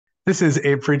This is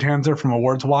Abe Friedhanser from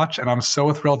Awards Watch, and I'm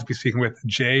so thrilled to be speaking with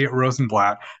Jay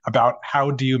Rosenblatt about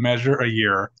how do you measure a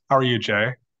year. How are you,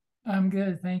 Jay? I'm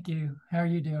good, thank you. How are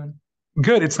you doing?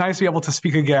 Good. It's nice to be able to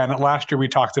speak again. Last year, we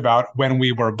talked about When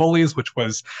We Were Bullies, which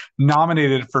was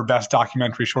nominated for Best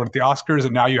Documentary Short at the Oscars,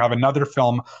 and now you have another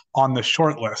film on the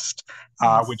shortlist,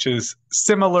 Yes. which is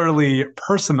similarly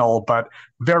personal but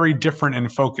very different in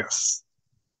focus.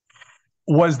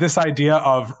 Was this idea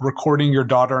of recording your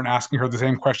daughter and asking her the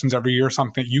same questions every year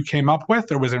something you came up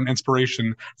with, or was it an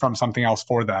inspiration from something else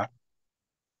for that?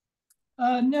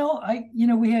 No,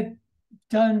 we had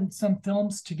done some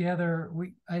films together.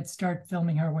 I'd started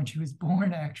filming her when she was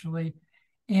born, actually.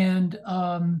 And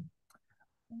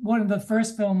one of the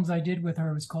first films I did with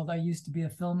her was called I Used to Be a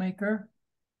Filmmaker.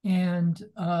 And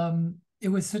it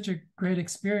was such a great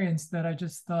experience that I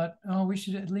just thought, oh, we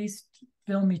should at least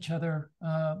film each other.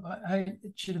 I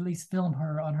should at least film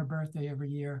her on her birthday every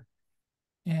year.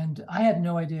 And I had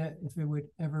no idea if it would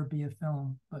ever be a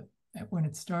film, but when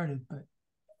it started, but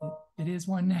it is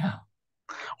one now.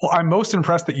 Well, I'm most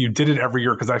impressed that you did it every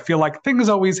year because I feel like things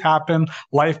always happen.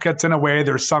 Life gets in a way.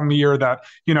 There's some year that,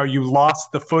 you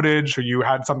lost the footage or you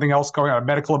had something else going on, a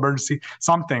medical emergency,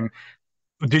 something.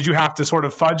 Did you have to sort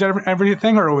of fudge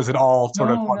everything or was it all sort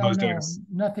of No, on no, those no, days?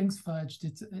 nothing's fudged.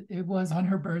 It was on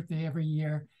her birthday every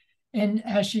year, and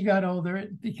as she got older,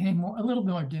 it became a little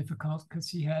more difficult because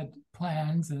she had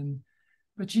plans,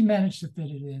 but she managed to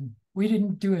fit it in. We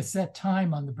didn't do a set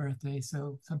time on the birthday,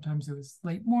 so sometimes it was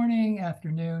late morning,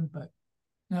 afternoon, but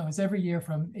no, it was every year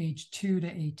from age 2 to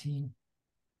 18.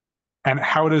 And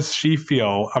how does she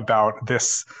feel about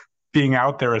this being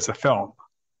out there as a film?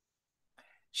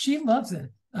 She loves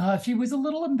it. She was a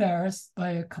little embarrassed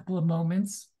by a couple of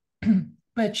moments,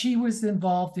 but she was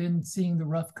involved in seeing the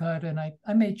rough cut, and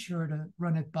I made sure to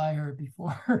run it by her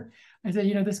before. I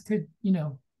said, this could,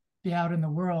 be out in the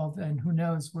world, and who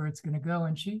knows where it's going to go.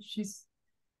 And she's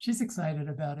excited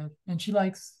about it, and she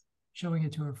likes showing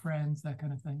it to her friends, that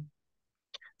kind of thing.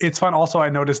 It's fun. Also, I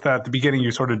noticed that at the beginning you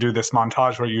sort of do this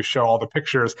montage where you show all the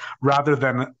pictures rather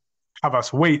than have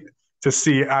us wait to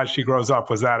see as she grows up.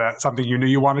 Was that something you knew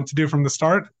you wanted to do from the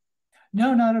start?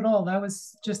 No, not at all. That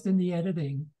was just in the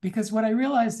editing because what I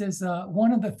realized is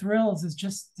one of the thrills is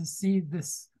just to see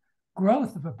this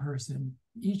growth of a person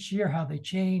each year, how they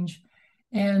change.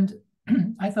 And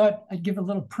I thought I'd give a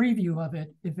little preview of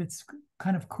it if it's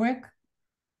kind of quick.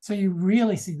 So you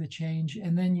really see the change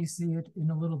and then you see it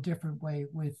in a little different way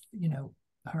with,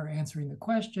 her answering the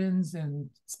questions and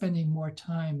spending more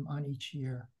time on each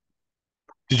year.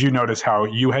 Did you notice how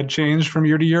you had changed from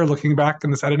year to year looking back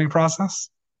in this editing process?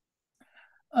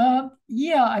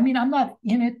 Yeah, I mean, I'm not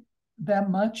in it that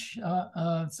much,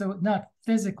 so not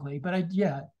physically, but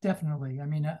yeah, definitely. I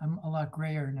mean, I'm a lot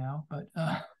grayer now, but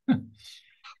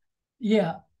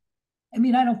yeah, I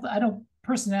mean, I don't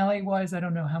personality wise, I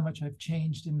don't know how much I've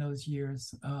changed in those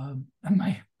years.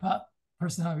 My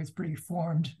personality was pretty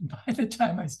formed by the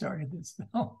time I started this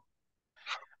film,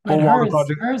 but Well, while the hers,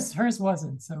 project hers, hers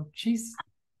wasn't. So she's,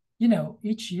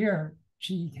 each year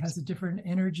she has a different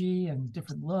energy and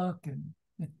different look, and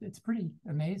it's pretty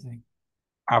amazing.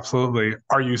 absolutely.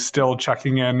 Are you still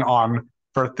checking in on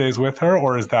birthdays with her,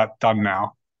 or is that done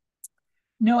now?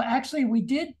 No, actually, we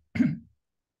did.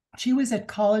 She was at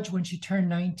college when she turned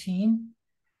 19,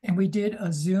 and we did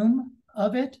a Zoom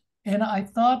of it. And I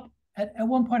thought at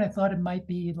one point, I thought it might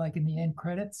be like in the end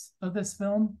credits of this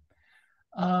film.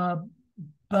 Uh,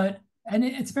 and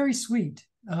it's very sweet.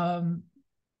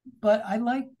 But I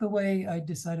like the way I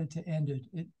decided to end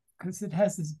it because it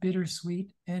has this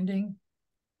bittersweet ending.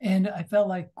 And I felt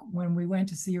like when we went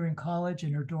to see her in college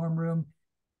in her dorm room,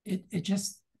 it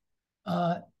just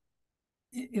uh,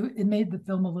 it made the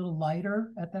film a little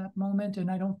lighter at that moment, and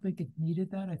I don't think it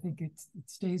needed that. I think it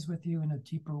stays with you in a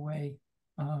deeper way,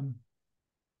 um,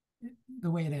 the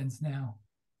way it ends now.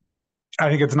 I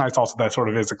think it's nice also that sort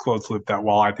of is a closed loop that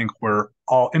while I think we're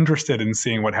all interested in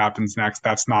seeing what happens next,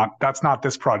 that's not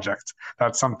this project.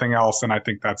 That's something else. And I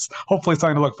think that's hopefully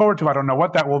something to look forward to. I don't know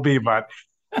what that will be, but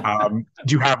do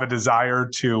you have a desire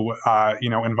to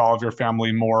involve your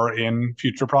family more in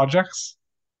future projects?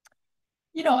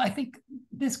 I think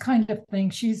this kind of thing.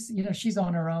 She's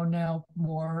on her own now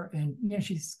more, and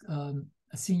she's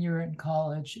a senior in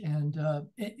college, and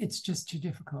it's just too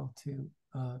difficult to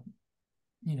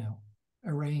you know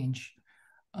arrange.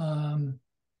 Um,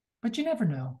 but you never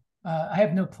know. I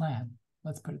have no plan.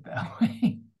 Let's put it that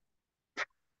way.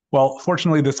 Well,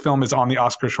 fortunately, this film is on the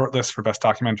Oscar shortlist for Best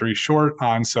Documentary Short,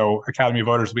 and so Academy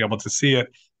voters will be able to see it.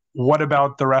 What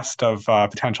about the rest of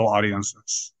potential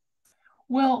audiences?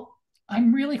 Well,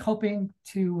 I'm really hoping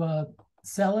to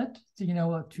sell it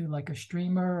to, to like a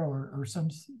streamer or some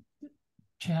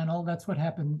channel. That's what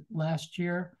happened last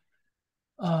year.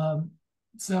 Um,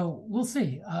 so we'll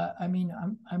see. I mean,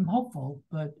 I'm hopeful,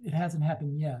 but it hasn't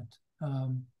happened yet.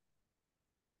 Um,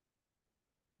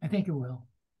 I think it will.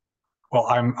 Well,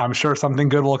 I'm sure something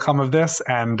good will come of this,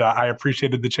 and I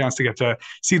appreciated the chance to get to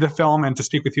see the film and to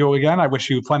speak with you again. I wish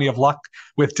you plenty of luck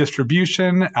with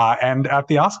distribution and at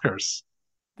the Oscars.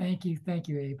 Thank you,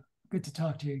 Abe. Good to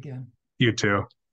talk to you again. You too.